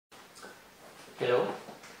Hello,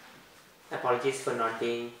 apologies for not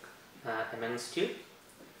being amongst you.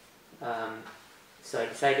 So I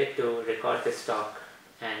decided to record this talk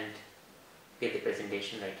and give the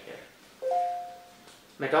presentation right here.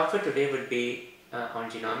 My talk for today would be on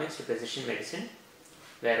genomics to precision medicine,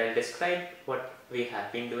 where I'll describe what we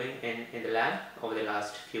have been doing in the lab over the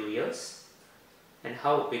last few years and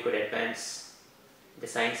how we could advance the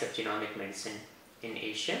science of genomic medicine in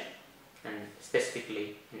Asia and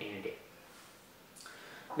specifically in India.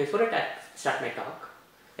 Before I start my talk,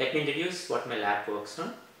 let me introduce what my lab works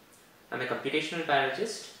on. I'm a computational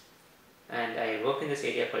biologist and I work in this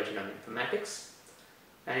area called genome informatics.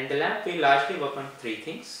 And in the lab, we largely work on three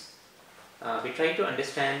things. We try to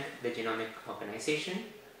understand the genomic organization,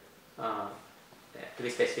 to be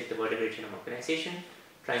specific, the vertebrate genome organization,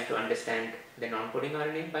 trying to understand the non-coding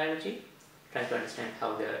RNA biology, trying to understand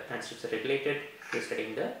how the transcripts are regulated, we're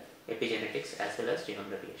studying the epigenetics as well as genome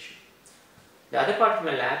regulation. The other part of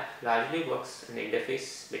my lab largely works in the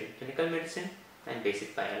interface between clinical medicine and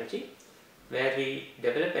basic biology, where we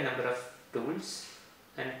develop a number of tools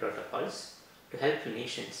and protocols to help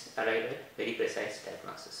clinicians arrive at very precise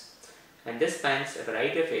diagnosis. And this spans a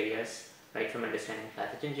variety of areas, right from understanding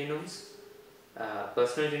pathogen genomes,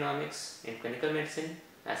 personal genomics in clinical medicine,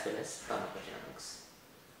 as well as pharmacogenomics.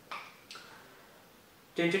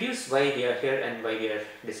 To introduce why we are here and why we are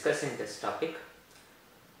discussing this topic,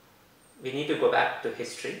 we need to go back to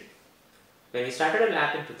history. When we started a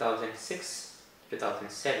lab in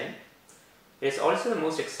 2006-2007, it is also the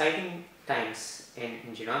most exciting times in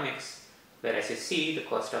genomics, where, as you see, the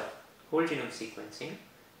cost of whole genome sequencing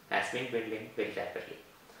has been dwindling very rapidly.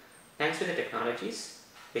 Thanks to the technologies,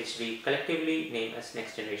 which we collectively name as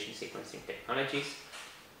next generation sequencing technologies,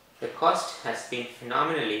 the cost has been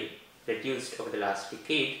phenomenally reduced over the last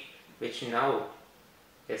decade, which now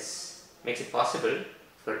makes it possible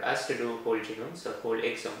for us to do whole genomes or whole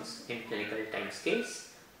exomes in clinical timescales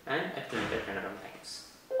and at clinical turnaround times.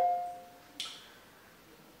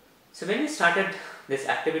 So when we started this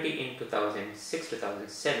activity in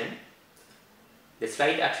 2006-2007, the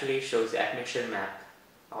slide actually shows the admixture map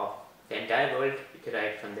of the entire world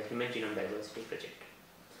derived from the Human Genome Diversity Project.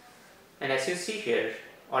 And as you see here,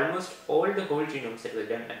 almost all the whole genomes that were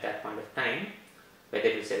done at that point of time, whether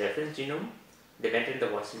it was a reference genome, the Bent and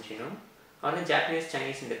the Watson genome, or the Japanese,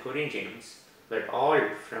 Chinese, and the Korean genomes, were all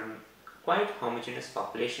from quite homogeneous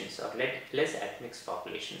populations or less admixed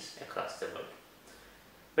populations across the world.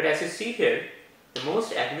 But as you see here, the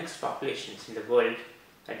most admixed populations in the world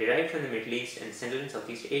are derived from the Middle East and Central and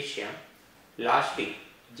Southeast Asia, largely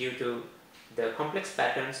due to the complex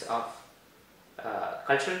patterns of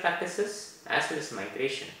cultural practices as well as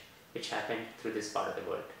migration which happened through this part of the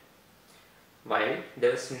world. While there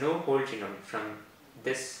was no whole genome from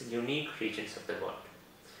this unique regions of the world.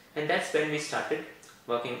 And that's when we started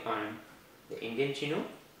working on the Indian genome.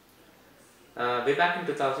 Way back in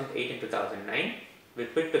 2008 and 2009, we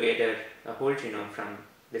put together a whole genome from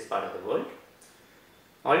this part of the world.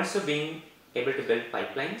 Also being able to build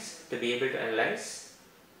pipelines to be able to analyze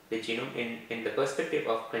the genome in the perspective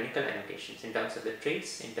of clinical annotations in terms of the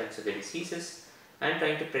traits, in terms of the diseases, and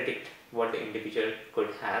trying to predict what the individual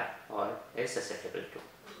could have or is susceptible to.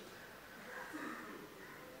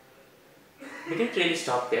 We didn't really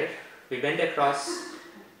stop there. We went across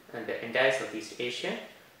the entire Southeast Asia,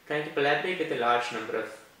 trying to collaborate with a large number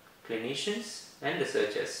of clinicians and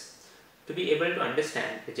researchers to be able to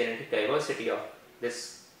understand the genetic diversity of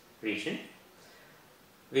this region.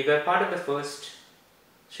 We were part of the first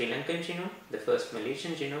Sri Lankan genome, the first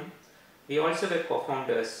Malaysian genome. We also were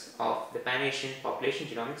co-founders of the Pan-Asian Population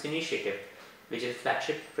Genomics Initiative, which is a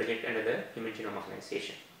flagship project under the Human Genome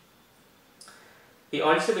Organization. We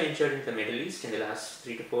also ventured into the Middle East in the last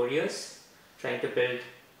 3 to 4 years, trying to build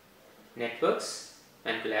networks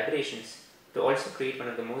and collaborations to also create one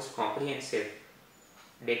of the most comprehensive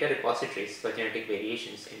data repositories for genetic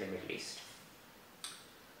variations in the Middle East.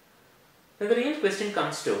 Now the real question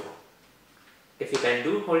comes to, if we can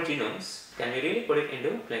do whole genomes, can we really put it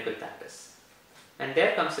into clinical practice? And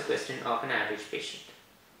there comes the question of an average patient.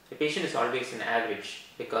 The patient is always an average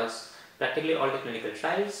because practically all the clinical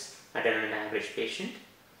trials are done on an average patient.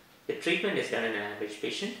 The treatment is done on an average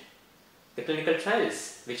patient. The clinical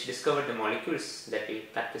trials which discovered the molecules that we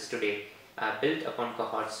practice today are built upon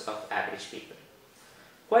cohorts of average people.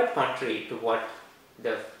 Quite contrary to what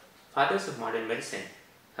the fathers of modern medicine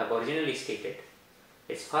have originally stated,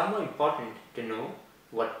 it's far more important to know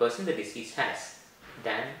what person the disease has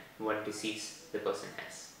than what disease the person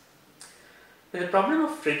has. Now, the problem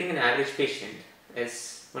of treating an average patient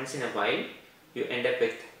is once in a while you end up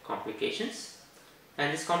with complications,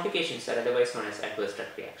 and these complications are otherwise known as adverse drug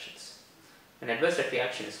reactions. and adverse drug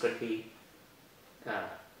reactions could be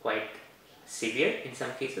quite severe in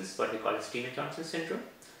some cases, what we call as Stevens-Johnson syndrome,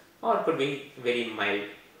 or could be very mild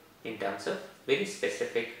in terms of very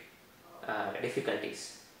specific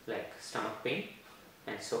difficulties like stomach pain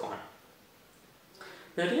and so on.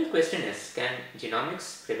 The real question is, can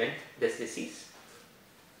genomics prevent this disease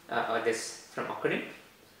or this from occurring?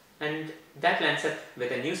 And that lands up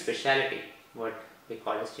with a new specialty, what we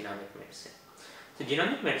call as genomic medicine. So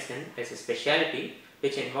genomic medicine is a specialty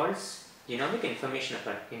which involves genomic information of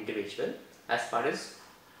an individual as part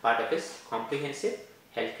of his comprehensive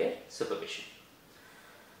healthcare supervision.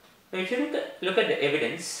 Now, if you look at the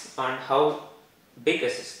evidence on how big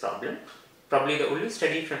is this problem, probably the only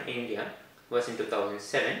study from India was in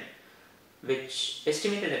 2007, which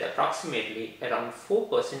estimated that approximately around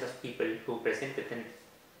 4% of people who present to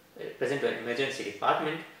an emergency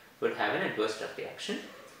department would have an adverse drug reaction.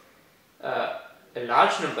 A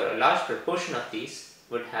large proportion of these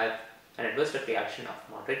would have an adverse drug reaction of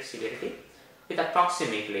moderate severity, with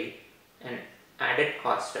approximately an added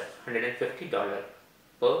cost of $150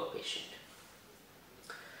 per patient.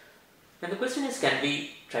 Now the question is, can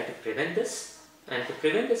we try to prevent this? And to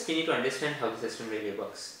prevent this, we need to understand how the system really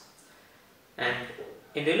works. And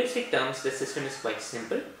in realistic terms, the system is quite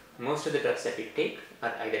simple. Most of the drugs that we take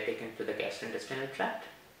are either taken through the gastrointestinal tract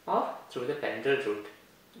or through the parenteral route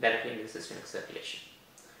directly into the systemic circulation.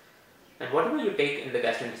 And whatever you take in the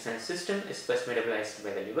gastrointestinal system is first metabolized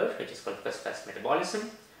by the liver, which is called first-pass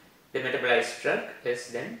metabolism. The metabolized drug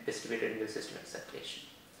is then distributed into the systemic circulation.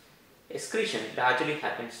 Excretion largely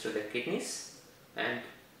happens through the kidneys, and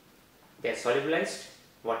they are solubilized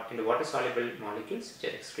into water-soluble molecules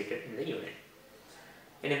which are excreted in the urine.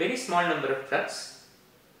 In a very small number of drugs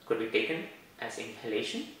could be taken as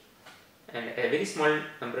inhalation, and a very small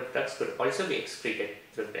number of drugs could also be excreted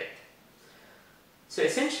through breath. So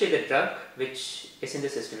essentially the drug which is in the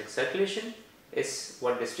systemic circulation is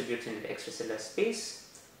what distributes in the extracellular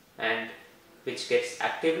space and which gets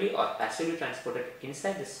actively or passively transported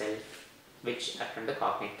inside the cell which act on the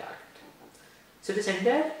cognate target. So this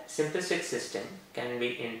entire simplistic system can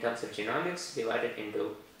be, in terms of genomics, divided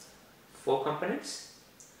into 4 components.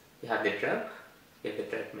 You have the drug, you have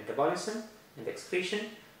the drug metabolism and the excretion,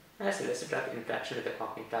 as well as the drug interaction with the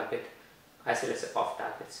cognate target, as well as the off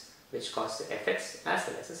targets, which cause the effects as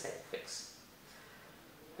well as the side effects.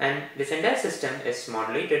 And this entire system is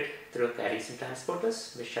modulated through carriers and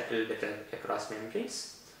transporters which shuttle the drug across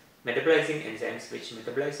membranes, metabolizing enzymes which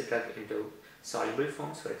metabolize the drug into soluble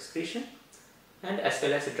forms for excretion, and as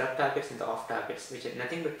well as the drug targets and the off targets, which are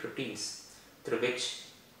nothing but proteins through which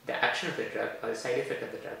the action of the drug or the side effect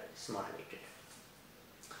of the drug is modulated.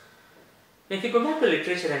 Now, if you go back to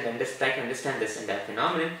literature and try to understand this entire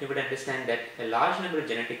phenomenon, you would understand that a large number of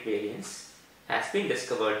genetic variants has been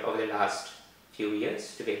discovered over the last few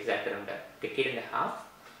years, to be exact around a decade and a half.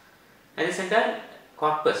 And this entire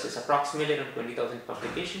corpus is approximately around 20,000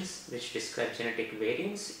 publications which describe genetic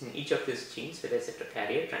variants in each of these genes, whether it's a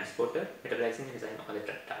carrier, transporter, metabolizing enzyme or the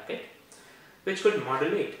drug target, which could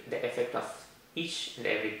modulate the effect of each and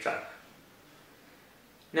every drug.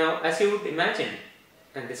 Now, as you would imagine,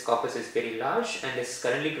 and this corpus is very large and is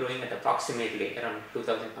currently growing at approximately around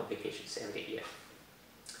 2,000 publications every year.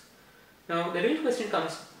 Now, the real question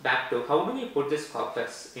comes back to, how do we put this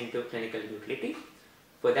corpus into clinical utility?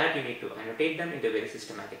 For that, you need to annotate them into a very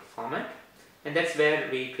systematic format, and that's where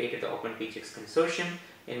we created the Open PGX consortium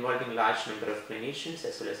involving large number of clinicians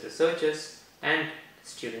as well as researchers and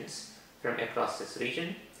students from across this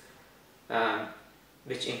region,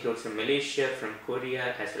 which includes from Malaysia, from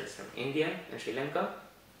Korea, as well as from India and Sri Lanka.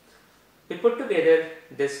 We put together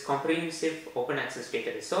this comprehensive open access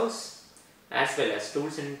data resource as well as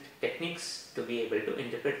tools and techniques to be able to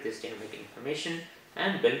interpret this genomic information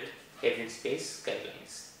and build evidence-based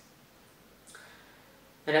guidelines.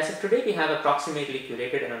 And as of today, we have approximately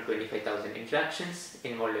curated around 25,000 interactions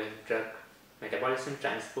involving drug metabolism,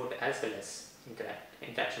 transport, as well as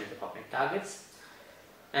interaction with the cognate targets,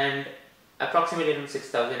 and approximately around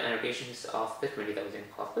 6,000 annotations of the 20,000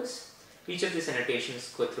 corpus. Each of these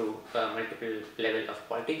annotations go through a multiple level of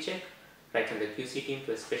quality check, right from the QC team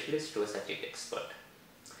to a specialist to a subject expert.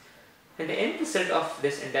 And the end result of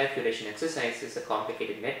this entire curation exercise is a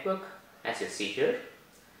complicated network, as you see here.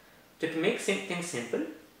 To make things simple,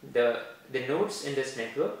 the nodes in this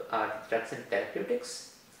network are drugs and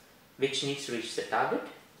therapeutics, which needs to reach the target.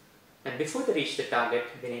 And before they reach the target,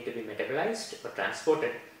 they need to be metabolized or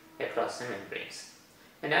transported across the membranes.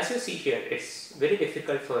 And as you see here, it's very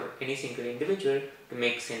difficult for any single individual to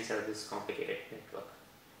make sense out of this complicated network.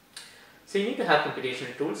 So you need to have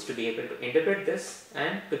computational tools to be able to interpret this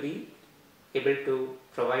and to be able to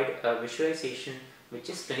provide a visualization which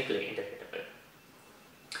is clinically interpretable.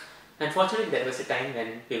 Unfortunately, there was a time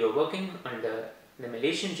when we were working on the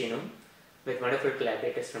Malaysian genome with wonderful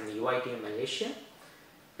collaborators from the UIT in Malaysia,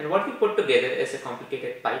 and what we put together is a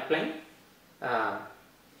complicated pipeline, a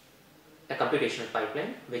computational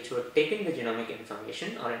pipeline which would take in the genomic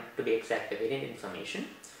information, or to be exact, the variant information,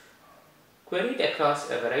 query it across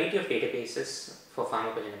a variety of databases for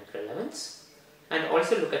pharmacogenomic relevance, and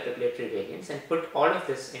also look at regulatory variants and put all of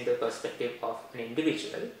this into the perspective of an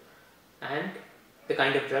individual and the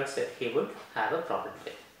kind of drugs that he would have a problem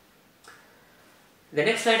with. The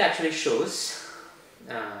next slide actually shows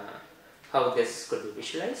how this could be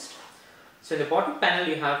visualized. So in the bottom panel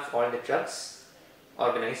you have all the drugs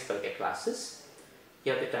organized by their classes.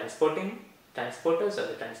 You have the transporters or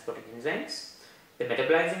the transporting enzymes, the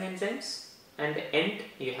metabolizing enzymes, and at the end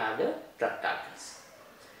you have the drug targets.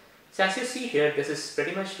 So as you see here, this is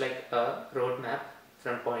pretty much like a roadmap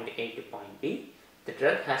from point A to point B. The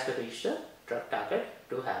drug has to reach the drug target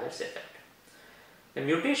to have its effect. The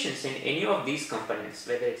mutations in any of these components,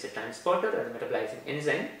 whether it's a transporter or a metabolizing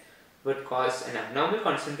enzyme, would cause an abnormal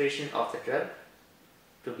concentration of the drug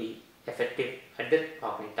to be effective at the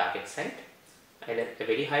cognate target site, either a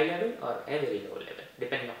very high level or a very low level,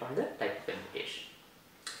 depending upon the type of mutation.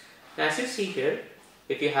 Now, as you see here,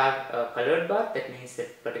 if you have a colored bar, that means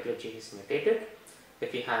that particular gene is mutated.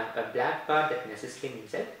 If you have a black bar, that necessarily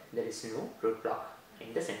means that there is no roadblock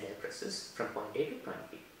in this entire process from point A to point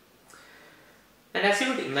B. And as you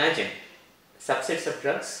would imagine, subsets of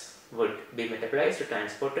drugs would be metabolized or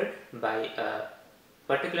transported by a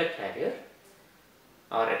particular carrier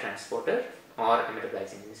or a transporter or a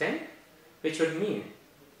metabolizing enzyme, which would mean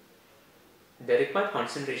the required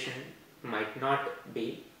concentration might not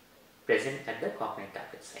be present at the cognate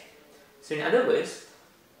target site. So in other words,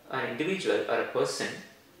 an individual or a person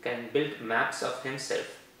can build maps of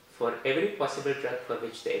himself for every possible drug for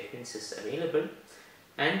which the evidence is available,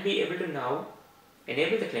 and be able to now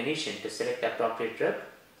enable the clinician to select the appropriate drug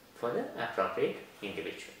for the appropriate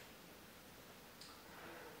individual.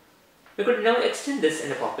 We could now extend this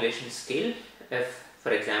in a population scale if,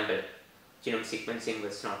 for example, genome sequencing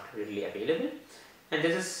was not readily available. And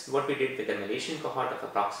this is what we did with the Malaysian cohort of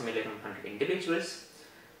approximately around 100 individuals.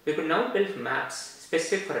 We could now build maps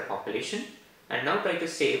specific for a population and now try to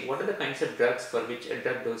say what are the kinds of drugs for which a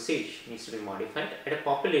drug dosage needs to be modified at a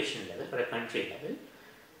population level or a country level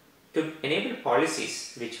to enable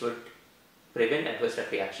policies which would prevent adverse drug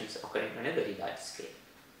reactions occurring on a very large scale.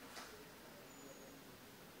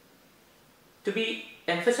 To be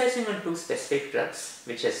emphasizing on two specific drugs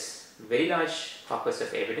which has very large corpus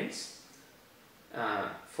of evidence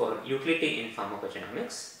for utility in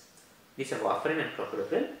pharmacogenomics, these are warfarin and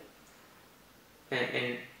clopidogrel.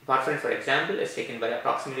 And warfarin, for example, is taken by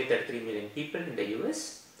approximately 33 million people in the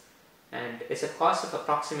US and is a cause of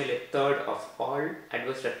approximately a third of all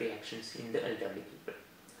adverse drug reactions in the elderly people.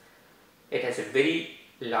 It has a very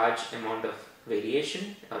large amount of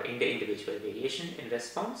variation or individual variation in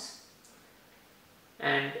response,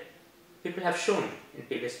 and people have shown in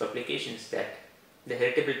previous publications that the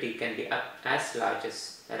heritability can be up as large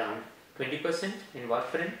as around 20% in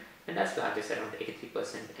warfarin and as large as around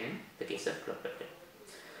 83% in the case of clopidogrel.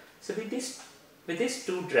 So with these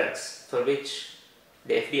two drugs for which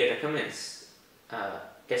the FDA recommends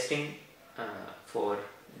testing for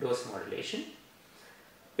dose modulation,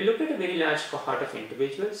 we looked at a very large cohort of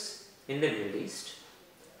individuals in the Middle East.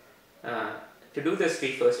 To do this,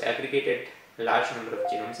 we first aggregated a large number of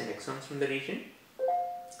genomes and exomes from the region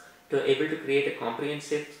to able to create a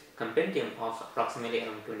comprehensive compendium of approximately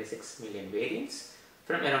around 26 million variants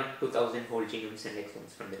from around 2000 whole genomes and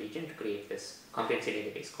exomes from the region to create this comprehensive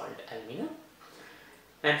database called Almina.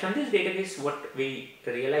 And from this database, what we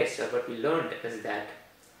realized or what we learned is that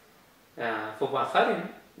for warfarin,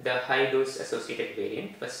 the high dose associated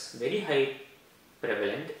variant was very high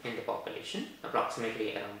prevalent in the population,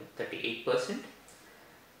 approximately around 38%,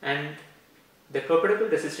 and the clopidogrel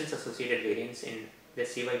resistance associated variants in the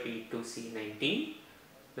CYP2C19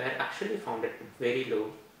 were actually found at very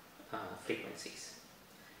low frequencies.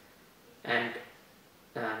 And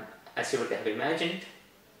as you would have imagined,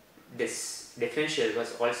 this differential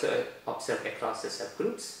was also observed across the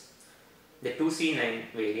subgroups. The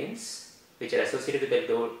 2C9 variants, which are associated with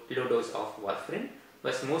the low dose of warfarin,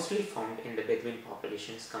 was mostly found in the Bedouin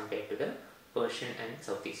populations compared to the Persian and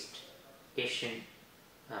Southeast Asian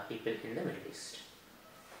people in the Middle East.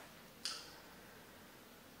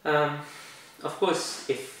 Of course,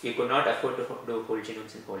 if you could not afford to do whole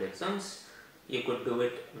genomes and whole exomes, you could do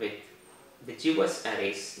it with the GWAS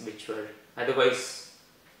arrays, which were otherwise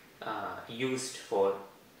used for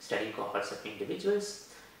studying cohorts of individuals.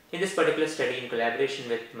 In this particular study, in collaboration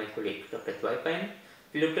with my colleague Dr. Dwaipayan,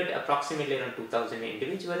 we looked at approximately around 2000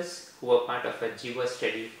 individuals who were part of a JIVA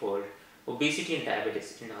study for obesity and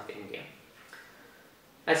diabetes in North India.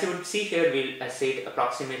 As you would see here, we assayed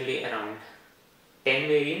approximately around 10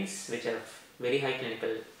 variants which are of very high clinical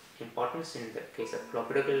importance in the case of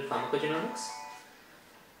clopidogrel pharmacogenomics.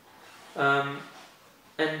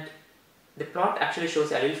 And the plot actually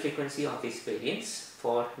shows allele frequency of these variants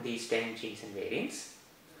for these 10 genes and variants.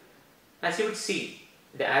 As you would see,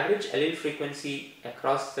 the average allele frequency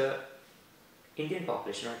across the Indian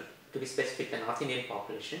population, or to be specific, the North Indian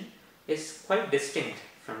population, is quite distinct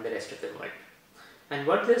from the rest of the world. And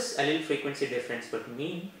what this allele frequency difference would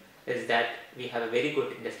mean is that we have a very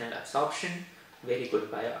good intestinal absorption, very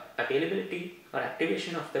good bioavailability or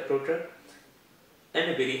activation of the prodrug,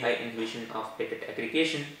 and a very high inhibition of platelet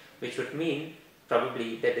aggregation, which would mean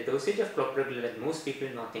probably that the dosage of clopidogrel that most people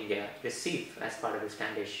in North India receive as part of the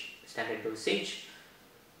standard dosage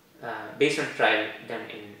based on trial done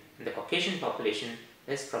in the Caucasian population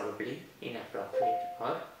is probably inappropriate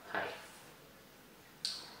or high.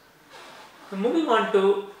 Moving on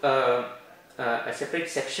to a separate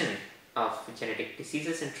section of genetic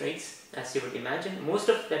diseases and traits. As you would imagine, most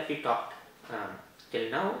of that we talked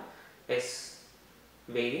till now is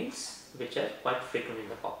variants which are quite frequent in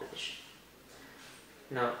the population.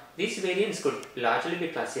 Now, these variants could largely be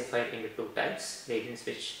classified into two types: variants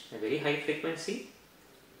which have very high frequency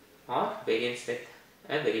or variants with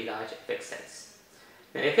a very large effect size.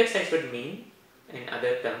 Now, effect size would mean, in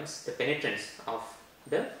other terms, the penetrance of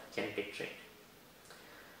the genetic trait.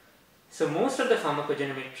 So most of the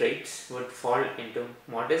pharmacogenomic traits would fall into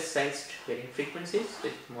modest sized variant frequencies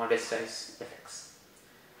with modest sized effects.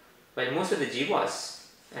 While most of the GWAS,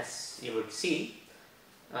 as you would see,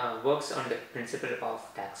 works on the principle of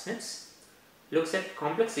taxnets, looks at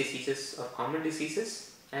complex diseases or common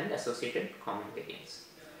diseases and associated common variants.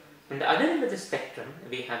 On the other end of the spectrum,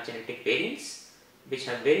 we have genetic variants which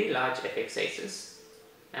have very large effect sizes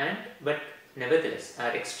but nevertheless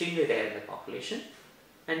are extremely rare in the population,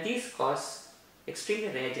 and these cause extremely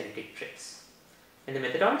rare genetic traits. And the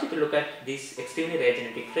methodology to look at these extremely rare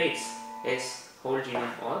genetic traits is whole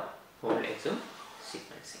genome or whole exome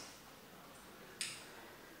sequencing.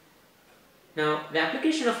 Now, the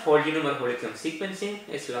application of whole genome or whole exome sequencing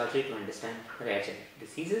is largely to understand rare genetic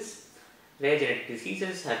diseases. Rare genetic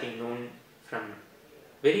diseases have been known from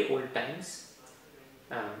very old times.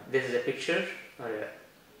 This is a picture or an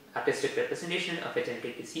artistic representation of a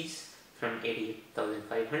genetic disease from AD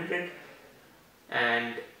 1500,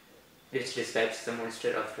 and which describes the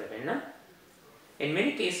monster of Ravenna. In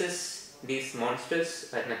many cases, these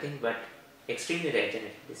monsters are nothing but extremely rare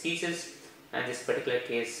genetic diseases, and this particular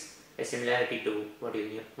case a similarity to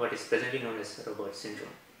what is presently known as Robert syndrome.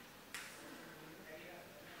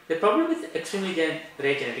 The problem with extremely rare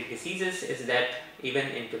genetic diseases is that even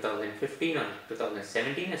in 2015 or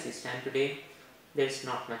 2017, as we stand today, there is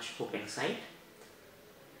not much hope in sight.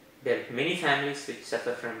 There are many families which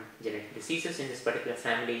suffer from genetic diseases. In this particular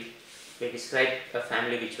family, we described a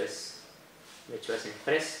family which was in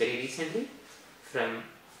press very recently from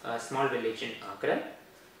a small village in Agra,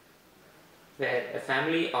 where a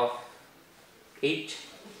family of 8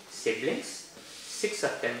 siblings, 6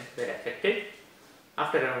 of them were affected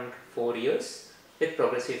after around 4 years with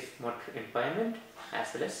progressive motor impairment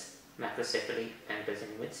as well as macrocephaly and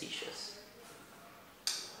presenting with seizures.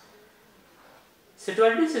 So to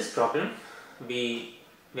address this problem, we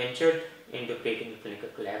ventured into creating a clinical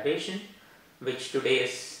collaboration, which today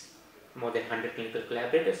is more than 100 clinical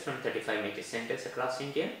collaborators from 35 major centers across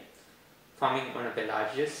India, forming one of the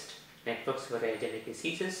largest networks for rare genetic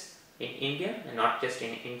diseases in India, and not just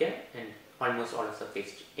in India, and almost all of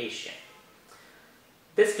Southeast Asia.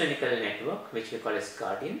 This clinical network, which we call as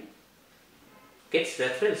Guardian, gets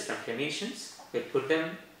referrals from clinicians. We put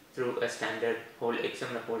them through a standard whole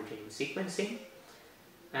exome or whole genome sequencing,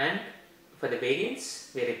 and for the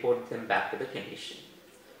variants, we report them back to the clinician.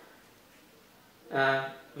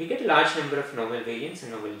 We get a large number of novel variants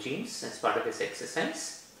and novel genes as part of this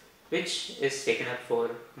exercise, which is taken up for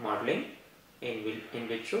modeling in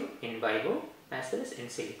vitro, in vivo, as well as in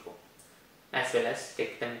silico, as well as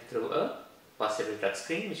take them through a possible drug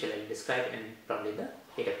screen, which I will describe in probably the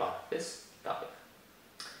later part of this topic.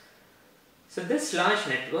 So this large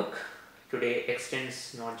network today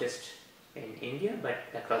extends not just in India but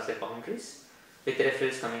across the boundaries, with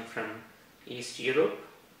referrals coming from East Europe,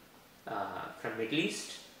 from Middle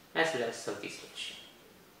East, as well as Southeast Asia.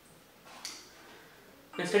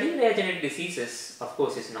 Now, studying rare genetic diseases, of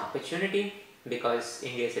course, is an opportunity because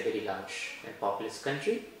India is a very large and populous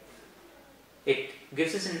country. it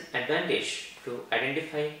gives us an advantage to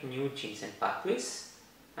identify new genes and pathways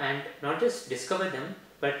and not just discover them,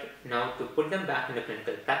 but now to put them back into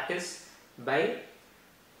clinical practice by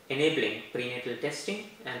enabling prenatal testing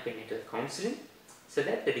and prenatal counseling so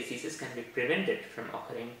that the diseases can be prevented from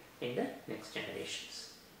occurring in the next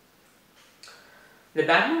generations. The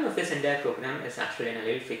backbone of this entire program is actually an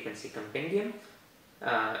allele frequency compendium,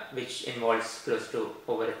 which involves close to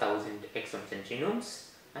over 1,000 exomes and genomes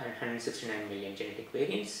and 169 million genetic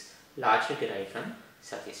variants, largely derived from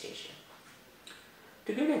Southeast Asia.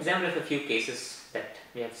 To give an example of a few cases that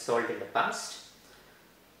we have solved in the past,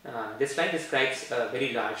 this slide describes a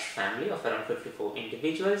very large family of around 54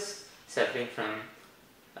 individuals suffering from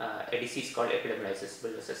a disease called epidermolysis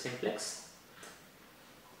bullosa simplex.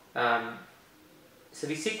 So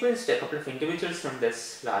we sequenced a couple of individuals from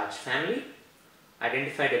this large family,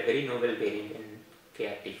 identified a very novel variant in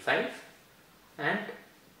KRT5, and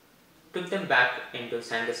took them back into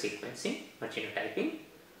Sanger sequencing or genotyping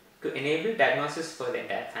to enable diagnosis for the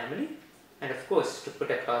entire family, and of course to put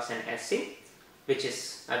across an assay which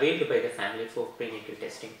is available by the family for prenatal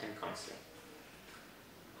testing and counseling.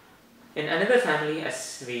 In another family,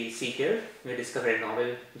 as we see here, we discovered a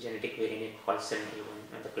novel genetic variant called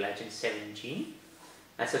 7A1 on the collagen 7 gene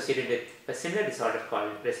associated with a similar disorder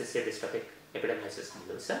called recessive dystrophic epidermolysis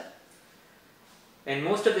bullosa. In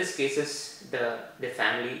most of these cases, the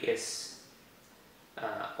family is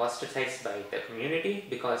ostracized by the community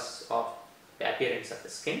because of the appearance of the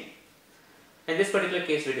skin. In this particular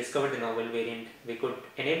case, we discovered the novel variant. We could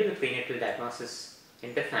enable the prenatal diagnosis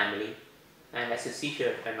in the family, and as you see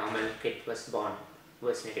here, a normal kid was born who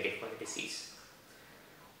was negative for the disease.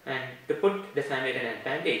 And to put the family at an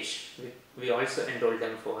advantage, we also enrolled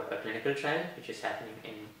them for a clinical trial which is happening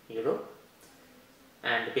in Europe,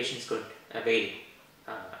 and the patients could avail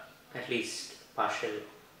at least partial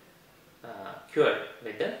cure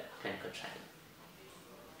with the clinical trial.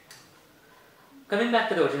 Coming back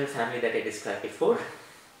to the original family that I described before,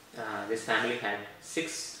 this family had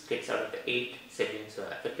 6 kids out of the 8 siblings who were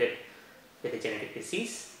affected with the genetic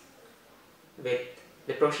disease, with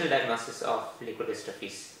the provisional diagnosis of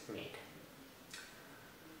leukodystrophies made.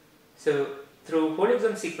 So through whole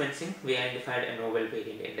exome sequencing, we identified a novel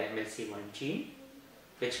variant in the MLC1 gene,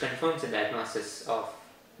 which confirms the diagnosis of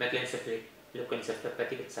megalencephalonic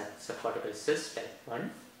leukoencephalopathy with subcortical cyst type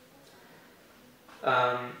 1.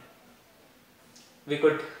 We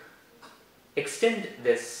could extend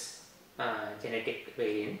this genetic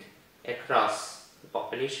variant across the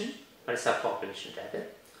population, or subpopulation rather.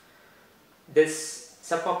 This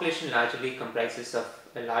subpopulation largely comprises of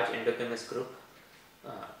a large endogamous group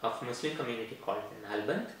of Muslim community called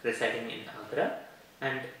Nalband, residing in Agra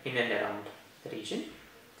and in and around the region.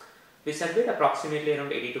 We surveyed approximately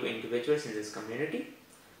around 82 individuals in this community,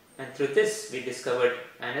 and through this we discovered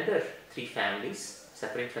another 3 families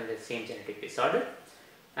suffering from the same genetic disorder,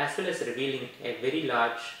 as well as revealing a very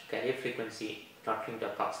large carrier frequency totaling to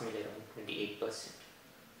approximately around 28%.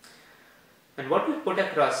 And what we put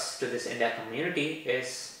across to this entire community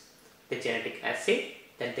is the genetic assay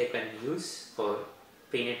that they can use for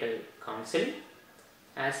prenatal counseling,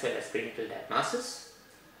 as well as prenatal diagnosis,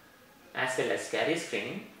 as well as carrier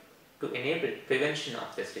screening to enable prevention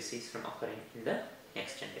of this disease from occurring in the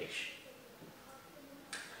next generation.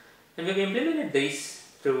 And we've implemented these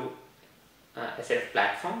through a set of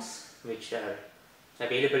platforms which are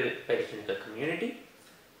available by the clinical community.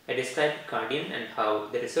 I described Guardian and how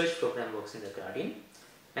the research program works in the Guardian,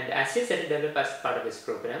 and the assays that are developed as part of this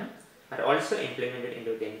program are also implemented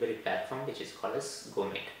into the delivery platform which is called as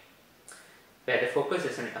GoMed, where the focus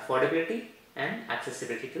is on affordability and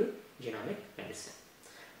accessibility to genomic medicine.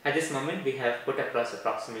 At this moment, we have put across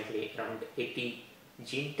approximately around 80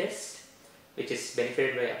 gene tests, which is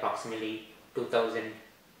benefited by approximately 2,000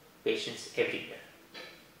 patients every year.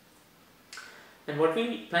 And what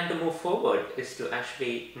we plan to move forward is to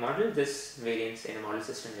actually model this variance in a model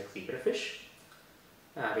system like zebrafish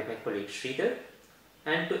with my colleague Sridhar,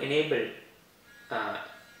 and to enable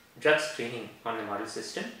drug screening on the model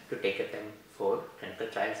system to take them for clinical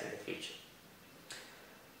trials in the future.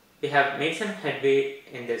 We have made some headway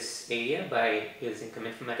in this area by using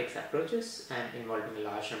cheminformatics approaches and involving a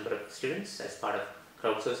large number of students as part of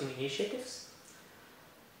crowdsourcing initiatives.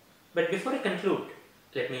 But before I conclude,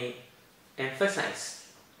 let me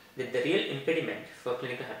emphasize that the real impediment for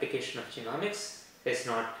clinical application of genomics is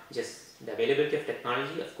not just the availability of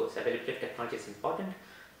technology. Of course, availability of technology is important,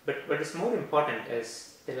 but what is more important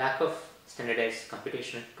is the lack of standardized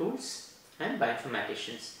computational tools and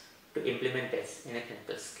bioinformaticians to implement this in a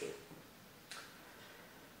clinical scale.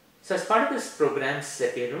 So as part of these programs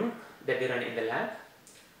that we run in the lab,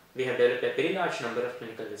 we have developed a very large number of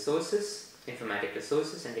clinical resources, informatic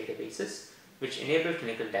resources and databases which enable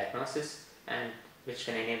clinical diagnosis and which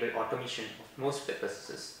can enable automation of most of the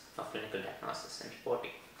processes of clinical diagnosis and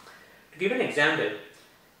reporting. To give an example,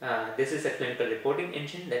 this is a clinical reporting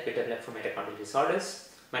engine that we developed for mitochondrial disorders.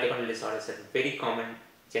 Mitochondrial disorders are very common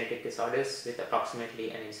genetic disorders with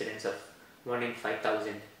approximately an incidence of 1 in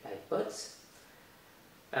 5,000 live births.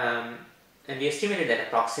 And we estimated that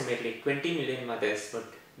approximately 20 million mothers would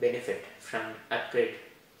benefit from upgrade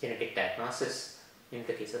genetic diagnosis in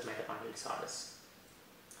the case of mitochondrial disorders.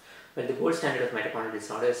 Well, the gold standard of mitochondrial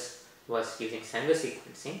disorders was using Sanger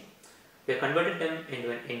sequencing. We converted them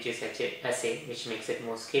into an NGS assay which makes it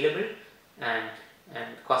more scalable and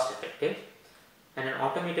cost effective, and an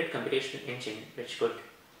automated computational engine which could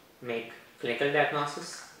make clinical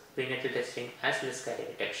diagnosis, prenatal testing as well as carrier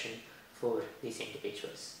detection for these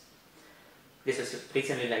individuals. This was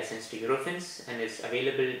recently licensed to Eurofins and is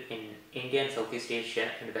available in India and Southeast Asia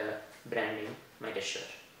under the brand name MitoSure.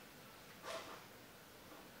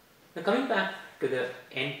 Now coming back to the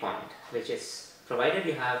endpoint, which is provided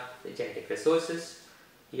you have the genetic resources,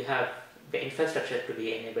 you have the infrastructure to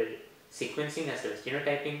be enabled sequencing as well as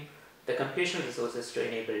genotyping, the computational resources to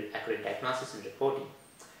enable accurate diagnosis and reporting.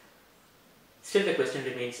 Still the question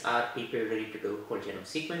remains, are people ready to do whole genome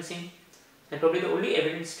sequencing? And probably the only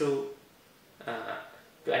evidence to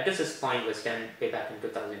address this point was done way back in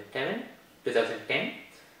 2010,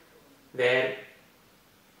 where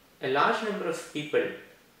a large number of people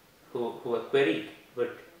who were queried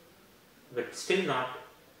would still not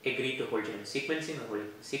agree to whole genome sequencing or whole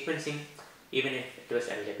genome sequencing even if it was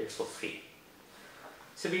available for free.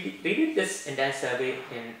 So we redid this entire survey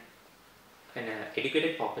in an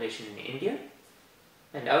educated population in India,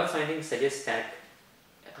 and our findings suggest that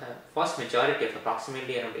vast majority of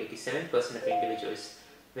approximately around 87% of individuals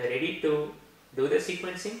were ready to do the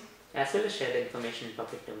sequencing as well as share the information in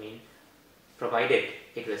public domain provided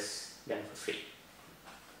it was done for free.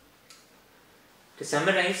 To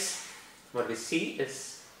summarize, what we see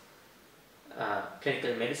is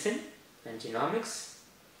clinical medicine and genomics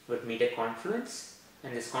would meet a confluence,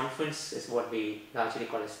 and this confluence is what we largely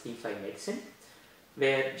call as P5 medicine,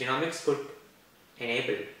 where genomics could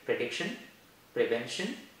enable prediction,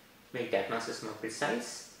 prevention, make diagnosis more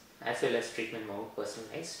precise, as well as treatment more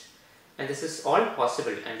personalized. And this is all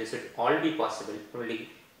possible, and this would all be possible only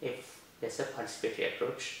if there's a participatory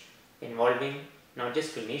approach involving not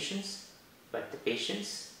just clinicians, but the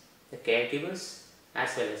patients, the caregivers,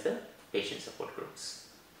 as well as the patient support groups.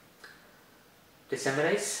 To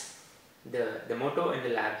summarize, the motto in the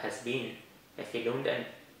lab has been, if you don't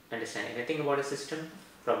understand anything about a system,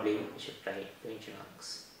 probably you should try doing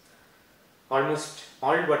genomics. Almost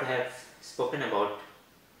all what I have spoken about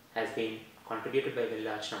has been contributed by a very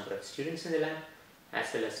large number of students in the lab,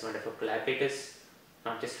 as well as wonderful collaborators,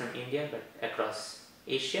 not just from India but across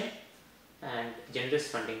Asia, and generous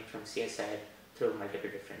funding from CSIR through multiple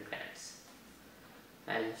different grants.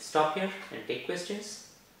 I'll stop here and take questions,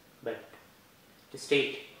 but to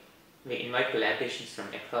state, we invite collaborations from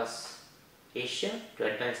across Asia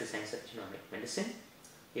to advance the science of genomic medicine.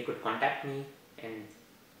 You could contact me in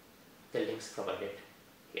the links provided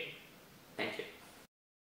here. Thank you.